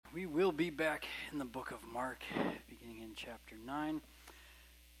We will be back in the book of Mark, beginning in chapter 9.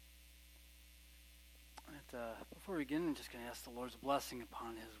 Before we begin, I'm just going to ask the Lord's blessing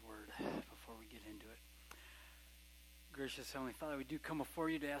upon His word before we get into it. Gracious Heavenly Father, we do come before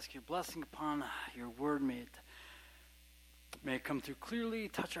you to ask your blessing upon your word. May it come through clearly,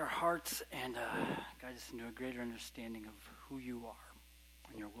 touch our hearts, and guide us into a greater understanding of who you are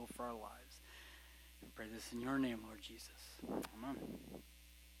and your will for our lives. We pray this in your name, Lord Jesus. Amen.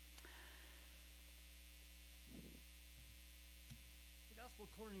 The Gospel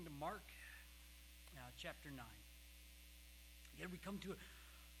according to Mark, chapter 9. Again, we come to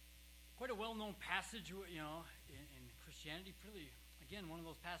quite a well-known passage, in Christianity. Pretty, again, one of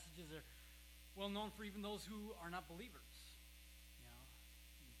those passages that are well-known for even those who are not believers.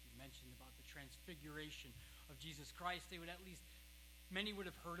 You mentioned about the transfiguration of Jesus Christ. Many would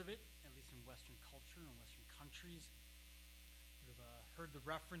have heard of it, at least in Western culture and Western countries. Would have heard the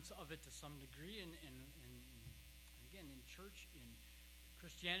reference of it to some degree, and again, in church, in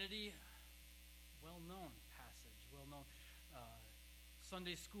Christianity, well-known passage, well-known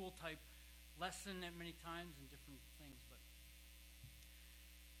Sunday school type lesson at many times and different things, but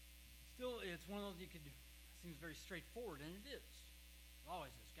still it's one of those seems very straightforward, and it is. It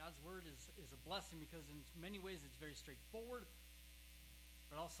always is. God's word is a blessing because in many ways it's very straightforward,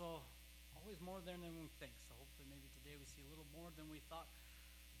 but also always more there than we think. So hopefully maybe today we see a little more than we thought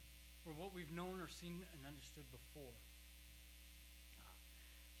or what we've known or seen and understood before.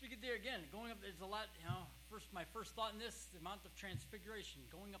 So you get there again, going up, there's a lot, my first thought in this, the Mount of Transfiguration,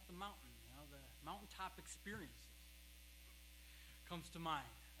 going up the mountain, the mountaintop experiences comes to mind.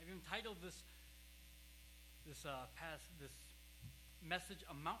 I've even titled this message,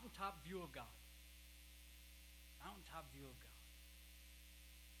 A Mountaintop View of God. Mountaintop View of God.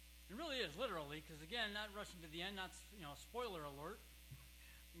 It really is, literally, because again, not rushing to the end, not, spoiler alert.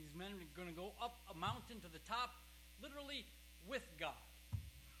 These men are going to go up a mountain to the top, literally with God.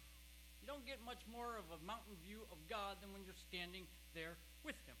 You don't get much more of a mountain view of God than when you're standing there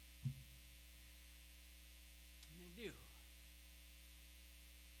with Him. And they do.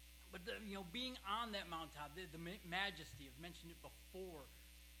 But being on that mountaintop, the majesty, I've mentioned it before.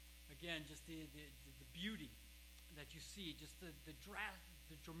 Again, just the beauty that you see, just the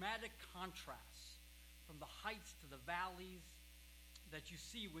dramatic contrast from the heights to the valleys that you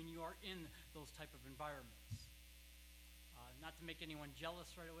see when you are in those type of environments. Not to make anyone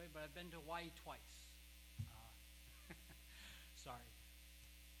jealous right away, but I've been to Hawaii twice. Sorry.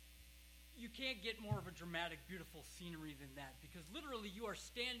 You can't get more of a dramatic, beautiful scenery than that, because literally you are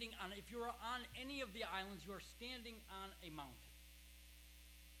standing on, if you are on any of the islands, you are standing on a mountain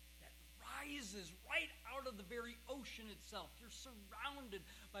that rises right out of the very ocean itself. You're surrounded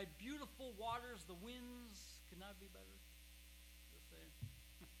by beautiful waters. The winds could not be better. Just saying.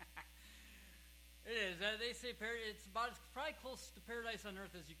 It is. They say it's about as probably close to paradise on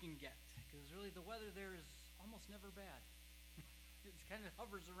earth as you can get, because really the weather there is almost never bad. It kind of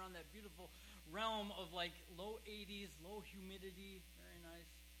hovers around that beautiful realm of like low 80s, low humidity, very nice.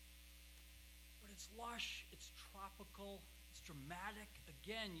 But it's lush, it's tropical, it's dramatic.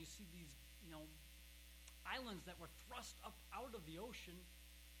 Again, you see these, islands that were thrust up out of the ocean.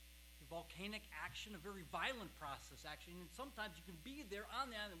 The volcanic action, a very violent process actually, and sometimes you can be there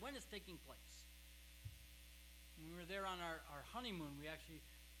on the island when it's taking place. When we were there on our honeymoon, we actually,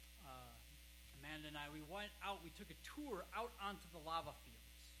 Amanda and I, we went out, we took a tour out onto the lava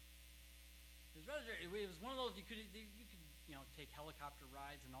fields. It was one of those, you could take helicopter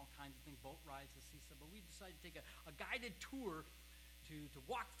rides and all kinds of things, boat rides to see stuff, but we decided to take a guided tour to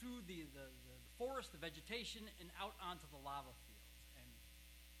walk through the forest, the vegetation, and out onto the lava fields. And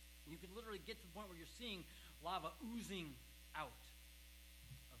you could literally get to the point where you're seeing lava oozing out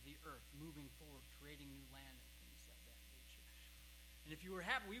of the earth, moving forward, creating new land and things of that nature. And if you were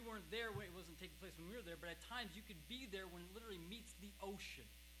happy, we weren't there, it wasn't taking place when we were there, but at times you could be there when it literally meets the ocean.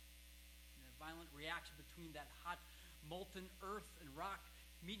 And a violent reaction between that hot, molten earth and rock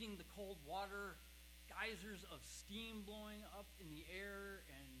meeting the cold water, geysers of steam blowing up in the air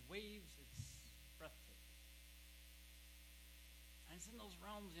and waves. It's breathtaking. And it's in those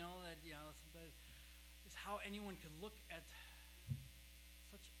realms, that, sometimes is how anyone could look at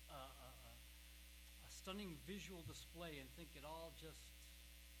such a stunning visual display and think it all just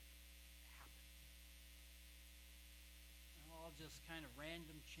happened. And all just kind of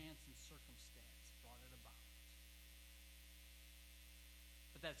random chance and circumstance brought it about.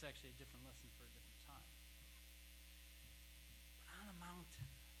 But that's actually a different lesson for a different time. But on a mountain,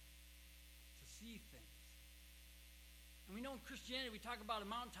 to see things. And we know in Christianity, we talk about a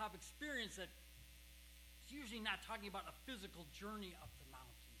mountaintop experience that it's usually not talking about a physical journey up the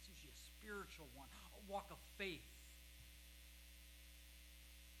mountain. It's walk of faith.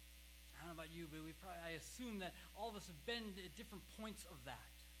 I don't know about you, but I assume that all of us have been at different points of that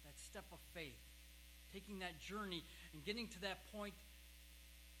step of faith, taking that journey and getting to that point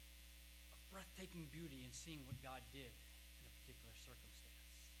of breathtaking beauty and seeing what God did in a particular circumstance.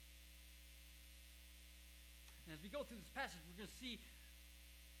 And as we go through this passage, we're going to see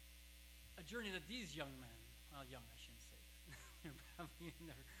a journey that these young men, well, young, I shouldn't say that. They're probably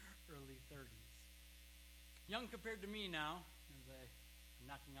in their early 30s. Young compared to me now, as I'm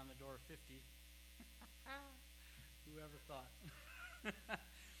knocking on the door of 50. Whoever thought?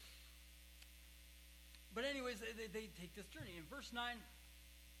 But anyways, they take this journey. In verse 1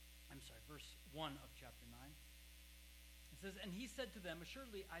 of chapter 9, it says, "And he said to them,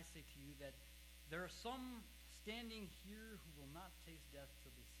 Assuredly I say to you that there are some standing here who will not taste death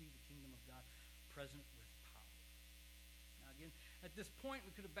till they see the kingdom of God present with power." Now again, at this point,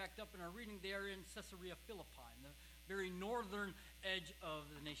 we could have backed up in our reading. They are in Caesarea Philippi, in the very northern edge of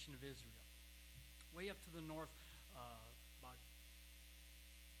the nation of Israel. Way up to the north, about,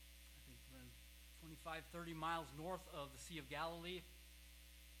 I think, 25, 30 miles north of the Sea of Galilee.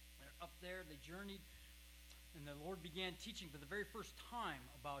 They're up there, they journeyed, and the Lord began teaching for the very first time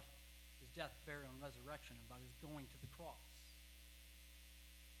about his death, burial, and resurrection, about his going to the cross.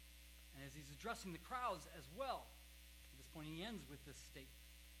 And as he's addressing the crowds as well, at this point he ends with this statement.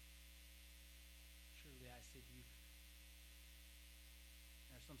 "Surely I say to you,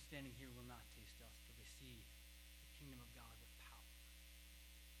 there are some standing here who will not taste death till they see the kingdom of God with power."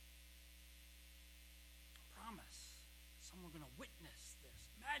 A promise. Some are going to witness this.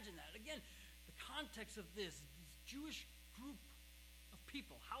 Imagine that. Again, the context of this Jewish group of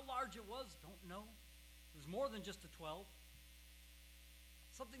people. How large it was, don't know. It was more than just the 12.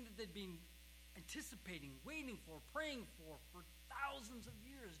 Something that they'd been anticipating, waiting for, praying for thousands of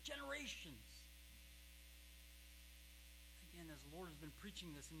years, generations. Again, as the Lord has been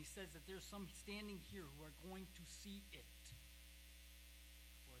preaching this, and he says that there's some standing here who are going to see it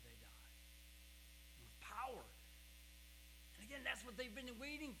before they die. And with power. And again, that's what they've been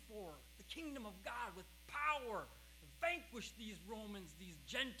waiting for. The kingdom of God with power. To vanquish these Romans, these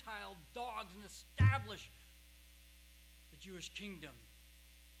Gentile dogs, and establish the Jewish kingdom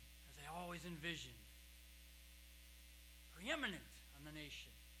as they always envisioned. Preeminent on the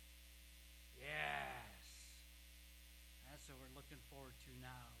nation. Yes. That's what we're looking forward to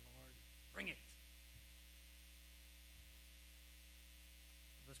now, Lord. Bring it.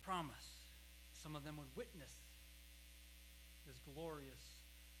 This promise, some of them would witness this glorious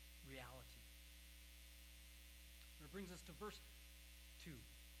reality. And it brings us to verse 2. It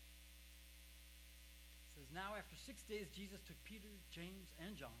says, "Now after 6 days Jesus took Peter, James,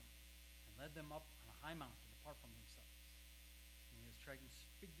 and John and led them up on a high mountain apart from themselves. And he was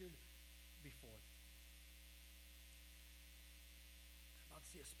transfigured before them." About to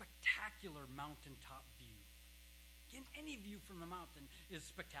see a spectacular mountaintop view. Again, any view from the mountain is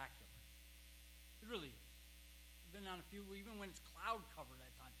spectacular. It really is. I've been on a few, even when it's cloud covered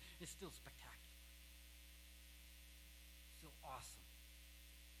at times, it's still spectacular. Still awesome.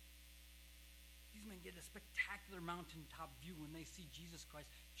 These men get a spectacular mountaintop view when they see Jesus Christ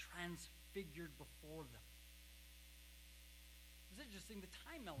transfigured before them. It's interesting, the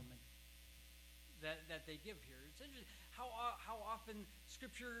time element that they give here. It's interesting how often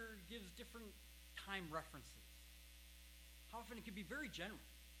Scripture gives different time references. How often it can be very general,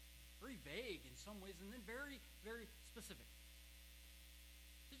 very vague in some ways, and then very, very specific.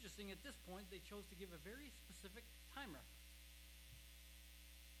 It's interesting, at this point, they chose to give a very specific time reference.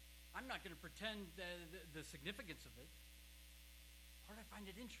 I'm not going to pretend the significance of it, but I find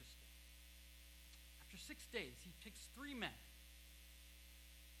it interesting. After 6 days, he picks 3 men.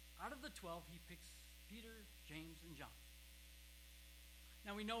 Out of the 12, he picks Peter, James, and John.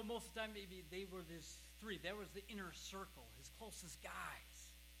 Now, we know most of the time maybe they were these 3. That was the inner circle, his closest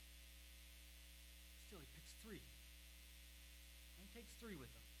guys. Still, he picks 3. And he takes 3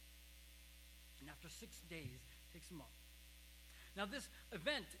 with him. And after 6 days, takes them up. Now, this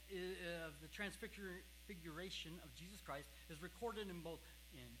event of the transfiguration of Jesus Christ is recorded in both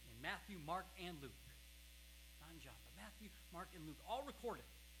in Matthew, Mark, and Luke. Not in John, but Matthew, Mark, and Luke, all recorded.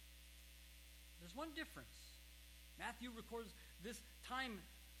 There's one difference. Matthew records this time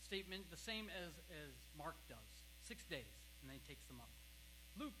statement the same as Mark does. 6 days, and then he takes them up.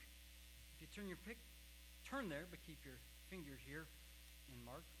 Luke, if you turn there, but keep your finger here in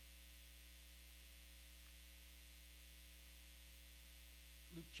Mark.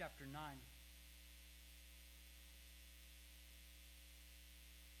 Luke chapter 9.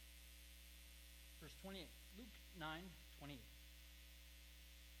 Verse 28. Luke 9:28.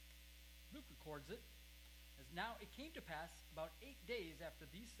 Luke records it Now it came to pass about 8 days after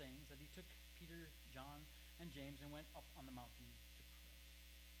these things that he took Peter, John, and James and went up on the mountain to pray.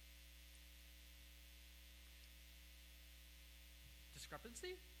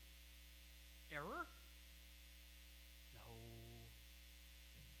 Discrepancy? Error? No.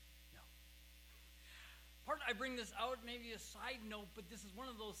 I bring this out, maybe a side note, but this is one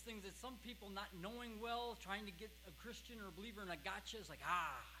of those things that some people not knowing well, trying to get a Christian or a believer in a gotcha, is like,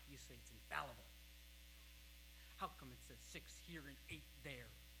 you say it's infallible. How come it says 6 here and 8 there?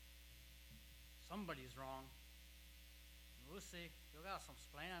 Somebody's wrong. We'll see. You got some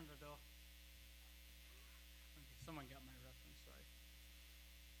explaining to do. Okay, someone got my reference, sorry.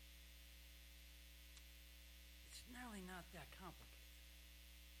 It's really not that complicated.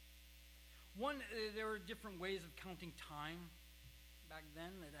 One, there were different ways of counting time back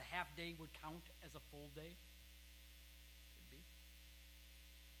then. That a half day would count as a full day. Could be.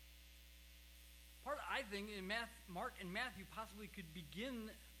 I think in Mark and Matthew possibly could begin,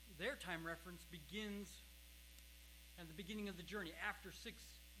 their time reference begins at the beginning of the journey. After 6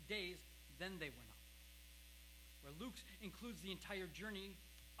 days, then they went up. Where Luke's includes the entire journey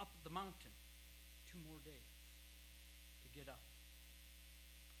up the mountain. 2 more days to get up.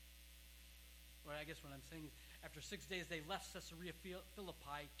 Well, I guess what I'm saying is, after 6 days, they left Caesarea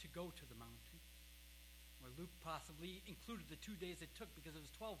Philippi to go to the mountain, where Luke possibly included the 2 days it took, because it was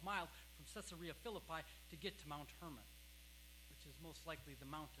 12 miles from Caesarea Philippi to get to Mount Hermon, which is most likely the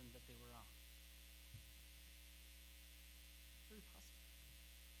mountain that they were on. Very possible.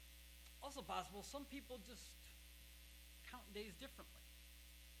 Also possible, some people just count days differently.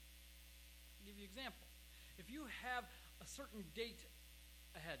 I'll give you an example. If you have a certain date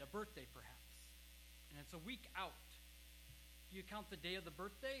ahead, a birthday perhaps, and it's a week out, do you count the day of the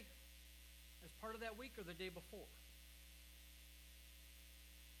birthday as part of that week or the day before?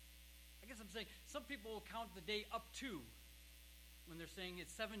 I guess I'm saying some people will count the day up to when they're saying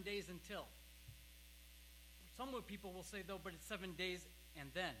it's 7 days until. Some people will say, though, but it's 7 days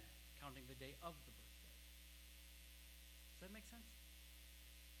and then, counting the day of the birthday. Does that make sense?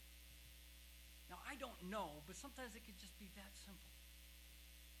 Now, I don't know, but sometimes it could just be that simple.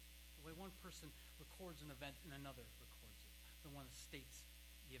 The way one person records an event and another records it. The one that states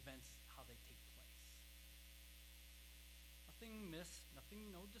the events, how they take place. Nothing missed,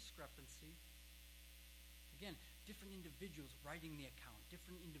 no discrepancy. Again, different individuals writing the account,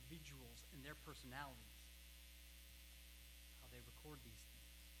 different individuals and their personalities, how they record these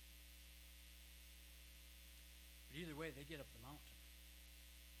things. But either way, they get up the mountain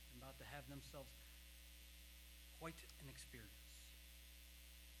and about to have themselves quite an experience.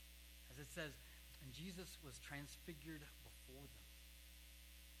 As it says, and Jesus was transfigured before them.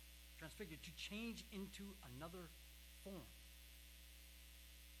 Transfigured, to change into another form.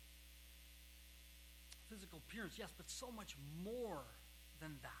 Physical appearance, yes, but so much more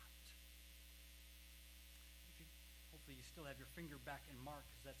than that. Hopefully you still have your finger back in Mark,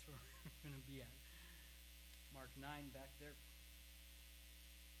 because that's where we're going to be at. Mark 9 back there.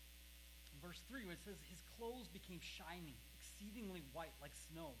 In verse 3, when it says, his clothes became shining, exceedingly white like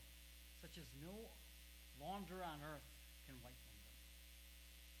snow, such as no launder on earth can whiten them.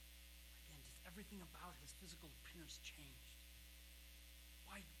 Again, just everything about his physical appearance changed.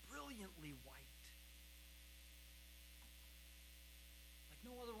 White, brilliantly white. Like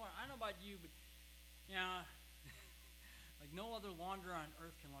no other one. I don't know about you, but like no other launder on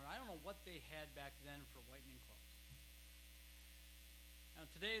earth can launder. I don't know what they had back then for whitening clothes. Now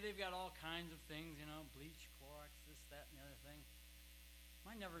today they've got all kinds of things, bleach, Clorox, this, that, and the other thing.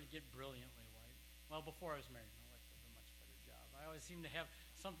 Mine never get brilliantly white. Well, before I was married, my wife does a much better job. I always seem to have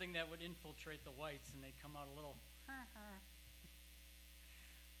something that would infiltrate the whites, and they'd come out a little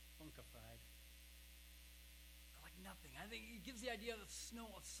funkified. Like nothing. I think it gives the idea of the snow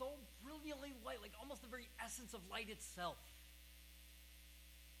of so brilliantly white, like almost the very essence of light itself.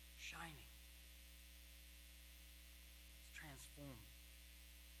 Shining. It's transformed.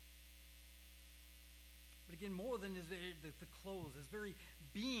 But again, more than is the clothes, his very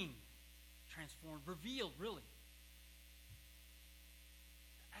being transformed, revealed, really.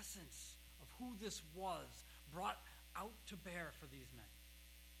 The essence of who this was brought out to bear for these men.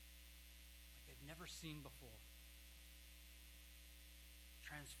 Like they've never seen before.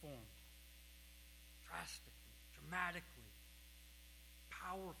 Transformed. Drastically, dramatically,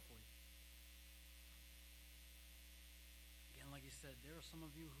 powerfully. Again, like you said, there are some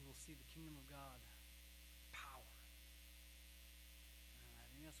of you who will see the kingdom of God.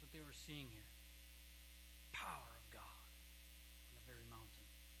 That's what they were seeing here. Power of God on the very mountain.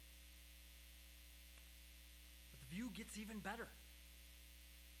 But the view gets even better,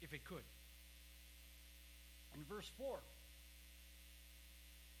 if it could. In verse 4,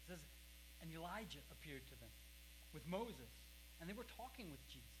 it says, and Elijah appeared to them with Moses, and they were talking with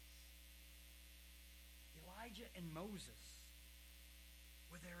Jesus. Elijah and Moses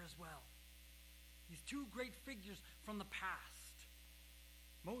were there as well. These two great figures from the past.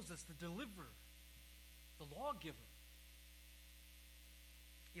 Moses, the deliverer, the lawgiver.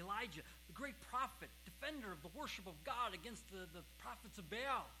 Elijah, the great prophet, defender of the worship of God against the prophets of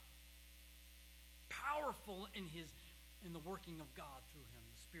Baal. Powerful in the working of God through him,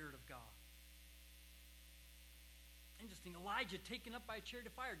 the Spirit of God. Interesting, Elijah taken up by a chariot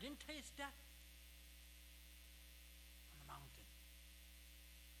of fire, didn't taste death on the mountain.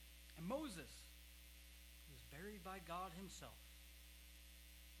 And Moses, who was buried by God himself,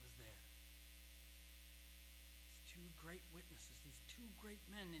 was there. These two great witnesses, these two great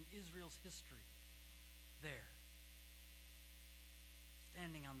men in Israel's history, there,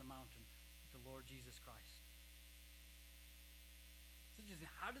 standing on the mountain with the Lord Jesus Christ. So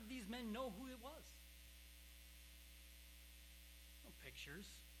how did these men know who it was? No pictures,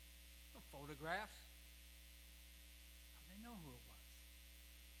 no photographs. How did they know who it was?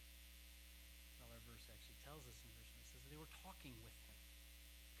 Well, our verse actually tells us in verse 1. It says that they were talking with him,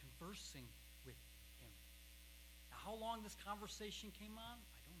 conversing with him. Now, how long this conversation came on,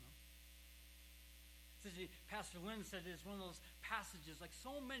 I don't know. Pastor Lynn said it's one of those passages, like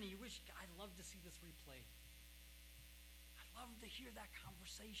so many, you wish, I'd love to see this replayed. I'd love to hear that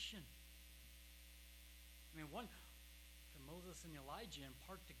conversation. I mean, one from Moses and Elijah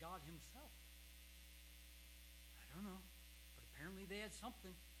impart to God himself. I don't know, but apparently they had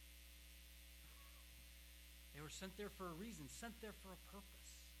something. They were sent there for a reason, sent there for a purpose.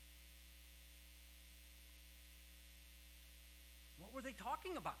 What were they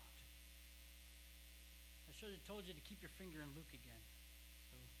talking about? I should have told you to keep your finger in Luke again.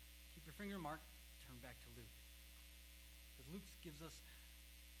 So keep your finger in Mark, turn back to Luke. Because Luke gives us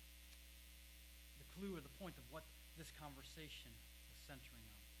the clue or the point of what this conversation is centering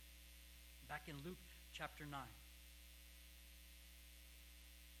on. Back in Luke chapter 9.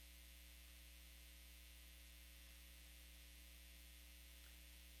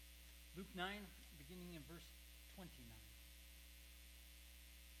 Luke 9, beginning in verse 29.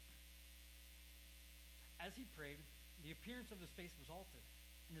 As he prayed, the appearance of his face was altered,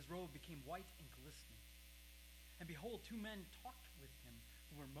 and his robe became white and glistening. And behold, two men talked with him,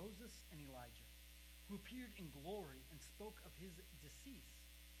 who were Moses and Elijah, who appeared in glory and spoke of his decease,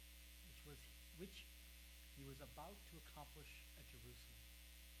 which he was about to accomplish at Jerusalem.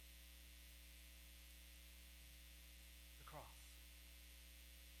 The cross.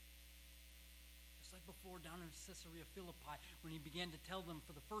 Just like before down in Caesarea Philippi, when he began to tell them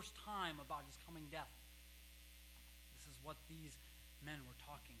for the first time about his coming death. This is what these men were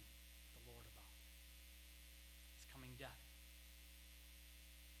talking to the Lord about. His coming death.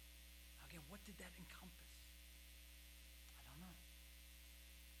 Again, what did that encompass? I don't know.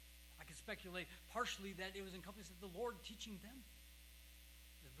 I can speculate partially that it was encompassing the Lord teaching them.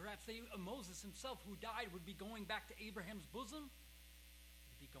 That perhaps Moses himself, who died, would be going back to Abraham's bosom.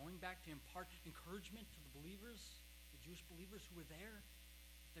 Would be going back to impart encouragement to the believers, the Jewish believers who were there.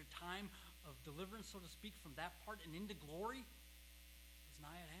 Their time of deliverance, so to speak, from that part and into glory is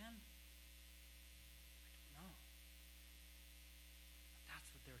nigh at hand. I don't know. But that's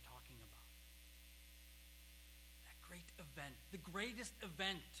what they're talking about. That great event, the greatest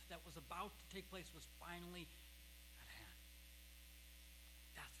event that was about to take place was finally at hand.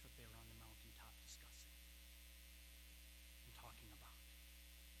 That's what they were on the mountaintop discussing and talking about.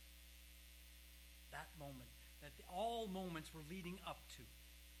 That moment, that all moments were leading up to.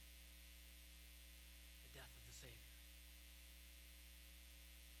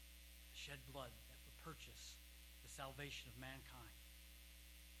 Shed blood that would purchase the salvation of mankind.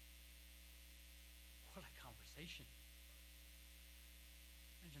 What a conversation.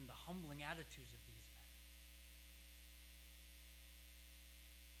 Imagine the humbling attitudes of these men.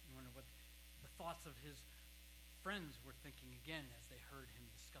 You wonder what the thoughts of his friends were thinking again as they heard him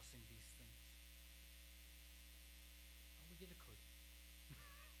discussing these things. Well, we get a clue.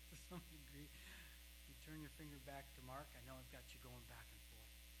 To some degree. If you turn your finger back to Mark, I know I've got you going back and forth.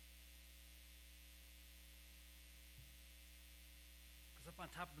 Up on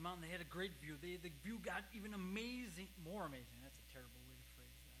top of the mountain, they had a great view. The view got even more amazing. That's a terrible way to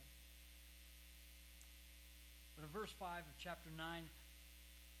phrase that. But in verse 5 of chapter 9,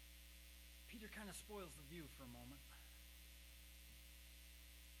 Peter kind of spoils the view for a moment.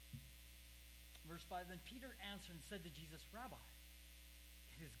 Verse 5, then Peter answered and said to Jesus, Rabbi,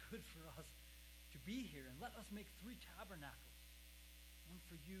 it is good for us to be here, and let us make 3 tabernacles, one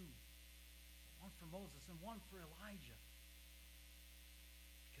for you, one for Moses and one for Elijah,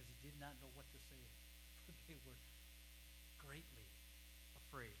 because he did not know what to say, for they were greatly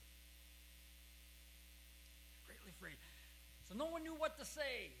afraid. Greatly afraid. So no one knew what to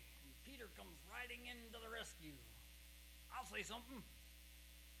say. And Peter comes riding in to the rescue. I'll say something.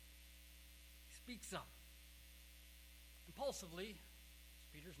 He speaks up. Impulsively, as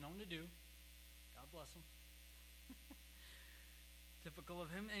Peter's known to do. God bless him. Typical of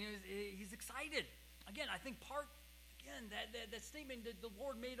him. And he's excited. Again, I think that statement that the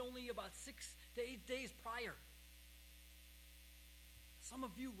Lord made only about 6 to 8 days prior. Some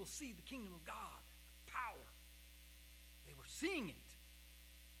of you will see the kingdom of God. Power. They were seeing it.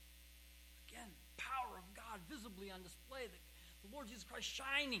 Again, power of God visibly on display. The Lord Jesus Christ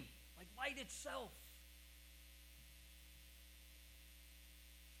shining like light itself.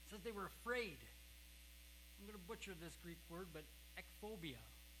 It says they were afraid. I'm going to butcher this Greek word, but ekphobia.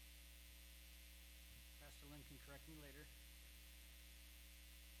 Pastor Lynn can correct me later.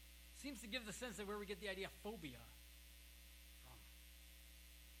 Seems to give the sense that where we get the idea phobia from.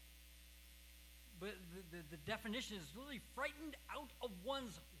 But the definition is really frightened out of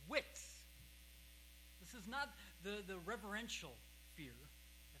one's wits. This is not the reverential fear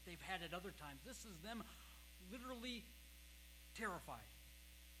that they've had at other times. This is them literally terrified.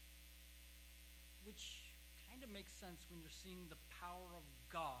 Which kind of makes sense when you're seeing the power of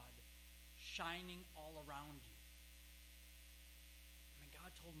God shining all around you. I mean,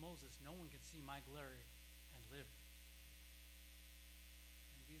 God told Moses, no one can see my glory and live.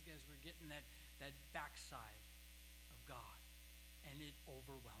 And these guys were getting that backside of God, and it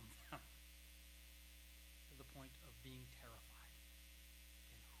overwhelmed them to the point of being terrified.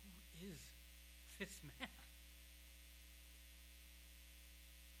 And who is this man?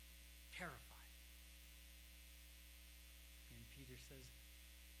 Terrified. And Peter says,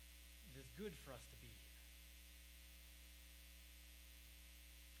 it is good for us to be here.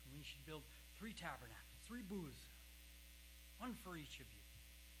 And we should build 3 tabernacles, 3 booths, one for each of you.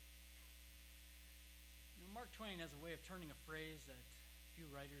 You know, Mark Twain has a way of turning a phrase that few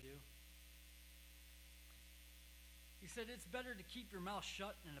writers do. He said, it's better to keep your mouth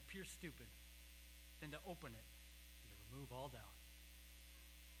shut and appear stupid than to open it and to remove all doubt.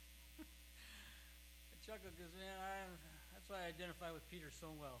 I chuckle because, man, that's why I identify with Peter so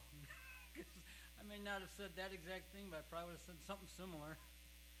well. I may not have said that exact thing, but I probably would have said something similar.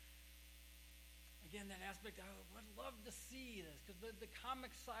 Again, that aspect, I would love to see this, because the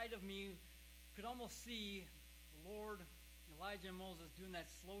comic side of me could almost see the Lord, Elijah, and Moses doing that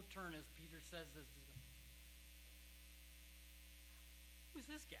slow turn as Peter says this. Who's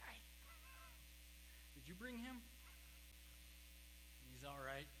this guy? Did you bring him? He's all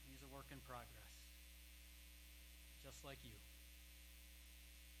right. He's a work in progress. Just like you.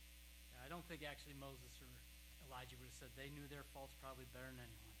 I don't think actually Moses or Elijah would have said they knew their faults probably better than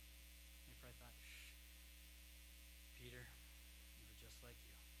anyone. They probably thought, Peter, we were just like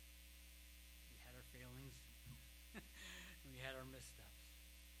you. We had our failings, and we had our missteps.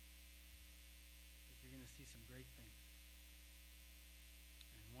 But you're going to see some great things.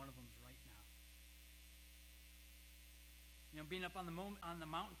 And one of them is right now. You know, being up on the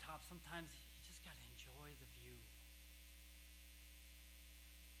mountaintop, sometimes you just got to enjoy the view.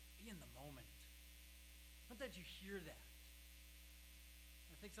 Be in the moment. Sometimes you hear that.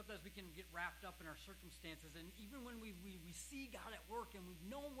 I think sometimes we can get wrapped up in our circumstances, and even when we see God at work and we've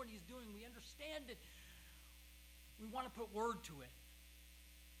known what he's doing, we understand it, we want to put word to it.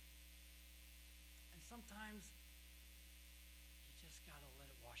 And sometimes you just got to let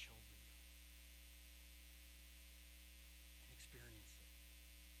it wash over you and experience it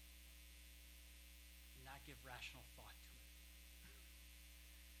and not give rational thought to it.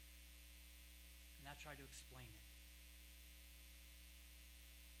 And not try to explain it.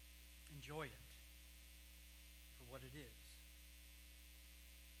 Enjoy it for what it is.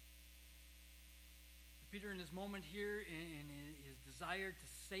 Peter, in his moment here, in his desire to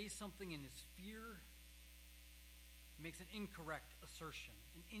say something, in his fear, makes an incorrect assertion,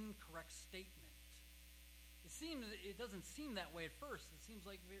 an incorrect statement. It doesn't seem that way at first. It seems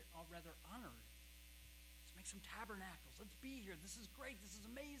like we're rather honored. Let's make some tabernacles. Let's be here. This is great. This is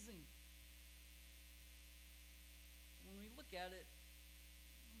amazing. When we look at it,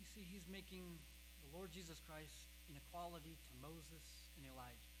 we see he's making the Lord Jesus Christ in equality to Moses and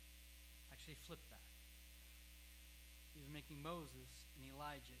Elijah. Actually, flip that. He's making Moses and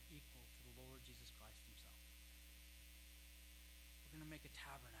Elijah equal to the Lord Jesus Christ himself. We're going to make a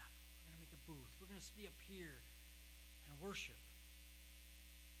tabernacle. We're going to make a booth. We're going to be up here and worship.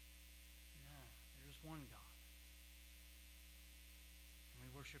 No, there's one God. And we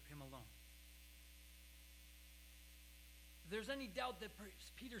worship him alone. there's any doubt that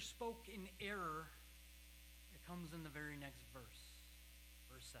Peter spoke in error, it comes in the very next verse,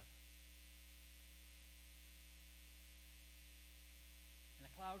 verse 7. And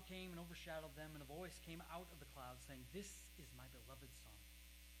a cloud came and overshadowed them, and a voice came out of the cloud saying, "This is my beloved Son.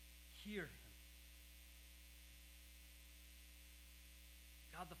 Hear him."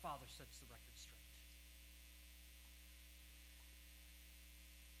 God the Father sets the record straight.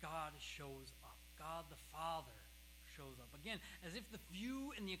 God shows up. God the Father shows up. Again, as if the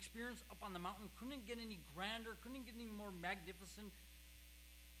view and the experience up on the mountain couldn't get any grander, couldn't get any more magnificent.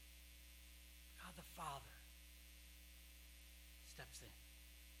 God the Father steps in.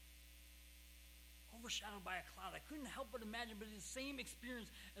 Overshadowed by a cloud. I couldn't help but imagine, but it's the same experience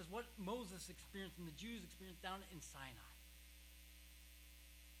as what Moses experienced and the Jews experienced down in Sinai.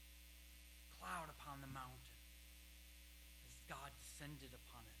 Cloud upon the mountain as God descended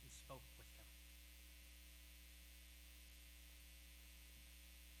upon it and spoke with them.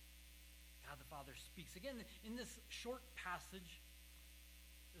 God the Father speaks. Again, in this short passage,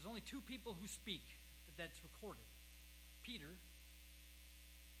 there's only two people who speak that's recorded. Peter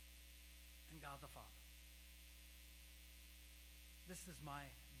and God the Father. This is my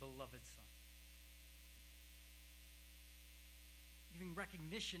beloved Son. Giving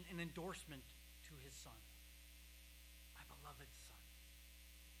recognition and endorsement to his Son. My beloved Son.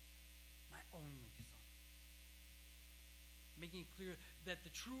 My only Son. Making it clear that the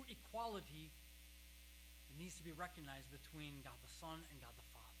true equality needs to be recognized between God the Son and God the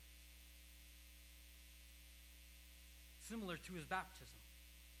Father. Similar to his baptism,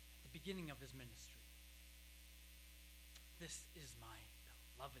 at the beginning of his ministry. This is my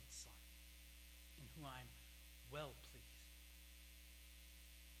beloved Son, in whom I'm well pleased.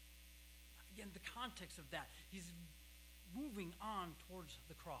 Again, the context of that, he's moving on towards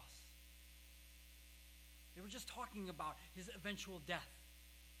the cross. They were just talking about his eventual death.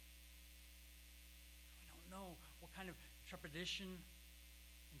 We don't know what kind of trepidation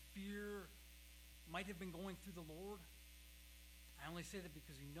and fear might have been going through the Lord. I only say that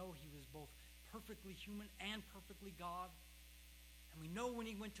because we know he was both perfectly human and perfectly God. And we know when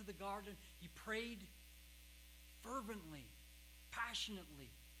he went to the garden, he prayed fervently,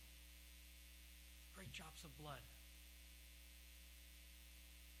 passionately. Great drops of blood.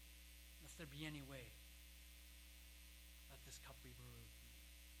 Lest there be any way, let this cup be removed from me.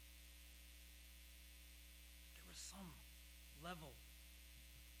 There was some level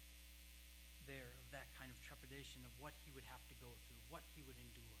there of that kind of trepidation of what he would have to go through, what he would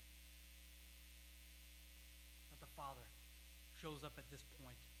endure. But the Father shows up at this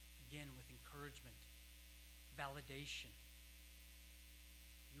point, again with encouragement, validation.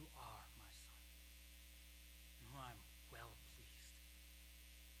 You are my Son, in whom I'm well pleased.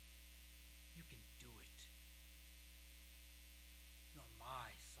 You can do it. You're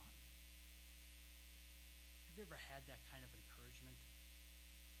my Son. Have you ever had that kind of encouragement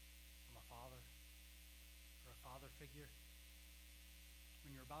from a father or a father figure?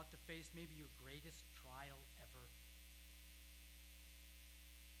 When you're about to face maybe your greatest trial ever,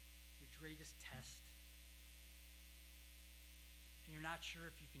 your greatest test, and you're not sure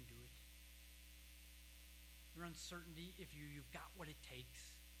if you can do it. Your uncertainty if you've got what it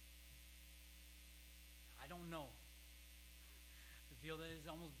takes. I don't know. I feel that it's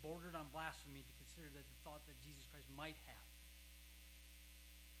almost bordered on blasphemy to consider that the thought that Jesus Christ might have.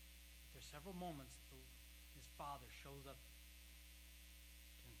 There's several moments his Father shows up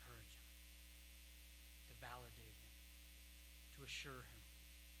to encourage him, to validate him, to assure him.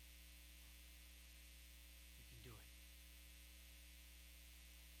 You can do it.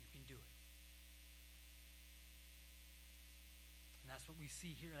 You can do it. And that's what we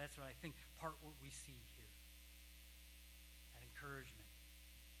see here. That's what I think what we see here. That encouragement.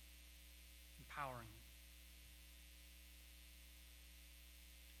 Empowering him.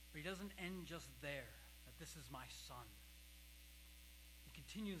 But he doesn't end just there, that this is my Son. He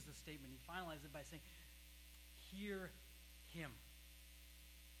continues the statement. He finalizes it by saying, hear him.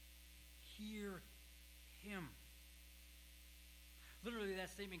 Hear him. Literally, that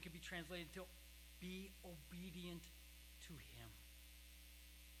statement could be translated to be obedient to him.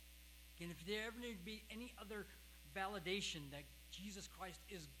 Again, if there ever need to be any other validation that Jesus Christ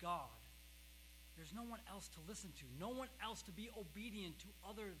is God, there's no one else to listen to, no one else to be obedient to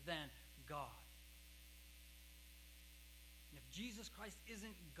other than God. And if Jesus Christ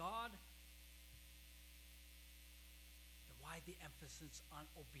isn't God, then why the emphasis on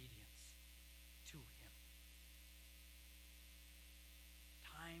obedience to him?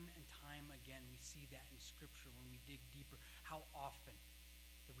 Time and time again, we see that in Scripture when we dig deeper, how often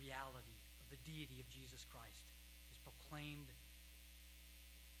the reality of the deity of Jesus Christ is proclaimed,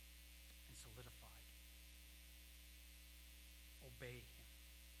 and solidified. Obey him.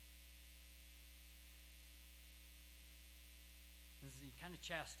 He kind of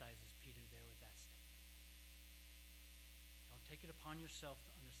chastises Peter there with that statement. Don't take it upon yourself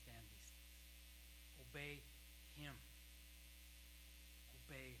to understand these things. Obey him.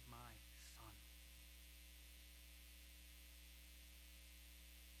 Obey my son.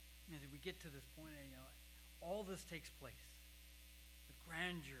 As we get to this point, all this takes place. The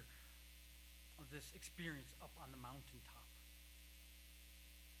grandeur of this experience up on the mountaintop.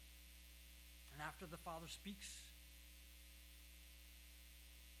 And after the Father speaks,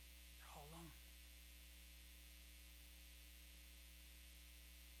 they're all alone.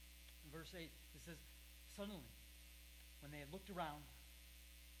 In verse 8, it says, suddenly, when they had looked around,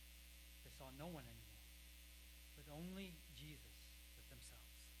 they saw no one anymore, but only Jesus with themselves.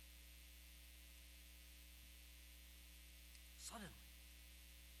 Suddenly,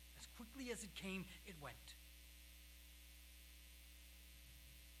 as quickly as it came, it went.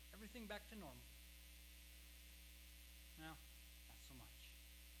 Everything back to normal. Now, not so much.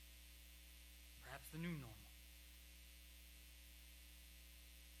 Perhaps the new normal.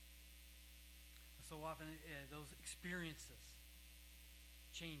 So often, those experiences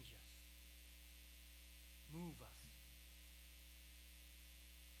change us, move us.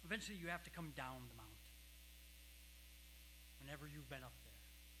 Eventually, you have to come down the mountain. Whenever you've been up there,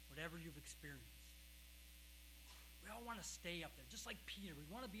 whatever you've experienced. We all want to stay up there, just like Peter. We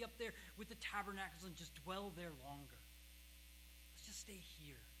want to be up there with the tabernacles and just dwell there longer. Let's just stay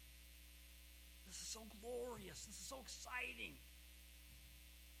here. This is so glorious. This is so exciting.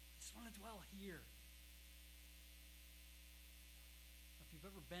 I just want to dwell here. If you've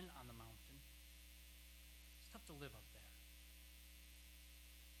ever been on the mountain, it's tough to live up there.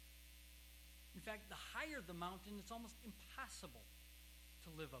 In fact, the higher the mountain, it's almost impossible to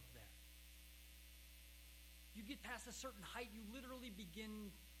live up there. You get past a certain height, you literally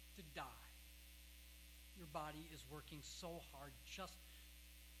begin to die. Your body is working so hard just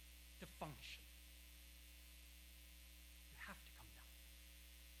to function. You have to come down.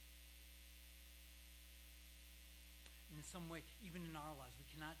 And in some way, even in our lives, we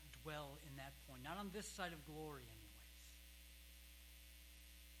cannot dwell in that point. Not on this side of glory, anyways.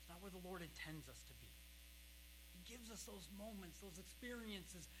 It's not where the Lord intends us to be. He gives us those moments, those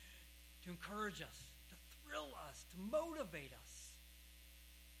experiences to encourage us, to thrill us, to motivate us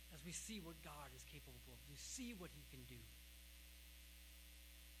as we see what God is capable of, to see what he can do.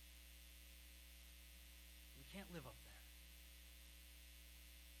 We can't live up there.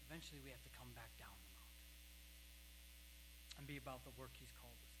 Eventually we have to come back down the mountain and be about the work he's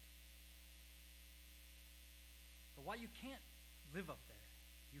called us to. But while you can't live up there,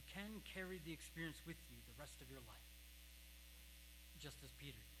 you can carry the experience with you the rest of your life, just as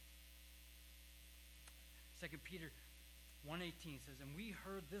Peter did. 2 Peter 1:18 says, and we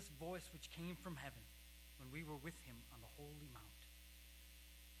heard this voice which came from heaven when we were with him on the holy mount.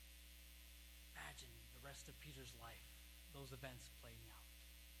 Imagine the rest of Peter's life, those events playing out,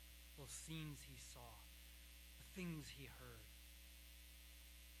 those scenes he saw, the things he heard.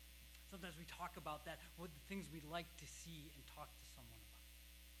 Sometimes we talk about that, what the things we'd like to see and talk to someone about.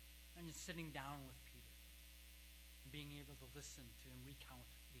 And just sitting down with Peter and being able to listen to him recount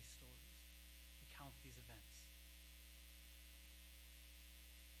these stories, recount these events.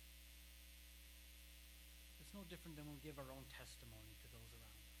 It's no different than when we give our own testimony to those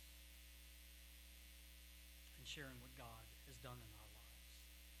around us and sharing what God has done in our lives.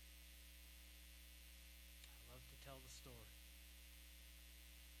 I love to tell the story.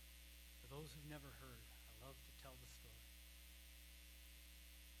 For those who've never heard, I love to tell the story.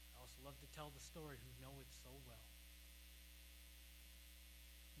 I also love to tell the story who know it so well.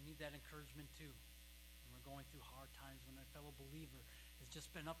 We need that encouragement too when we're going through hard times, when a fellow believer has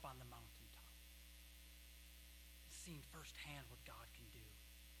just been up on the mountaintop, seen firsthand what God can do.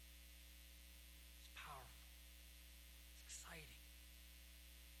 It's powerful. It's exciting.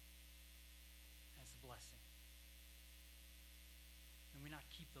 And it's a blessing. And we not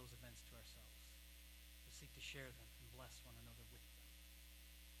keep those events to ourselves, but seek to share them and bless one another with them.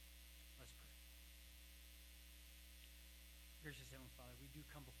 Let's pray. Gracious Heavenly Father, we do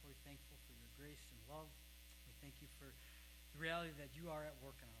come before you thankful for your grace and love. We thank you for the reality that you are at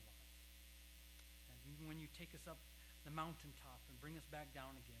work in our lives. And even when you take us up the mountaintop and bring us back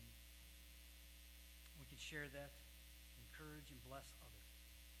down again, we can share that, encourage and bless others.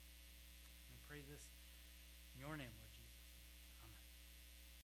 And we pray this in your name, Lord.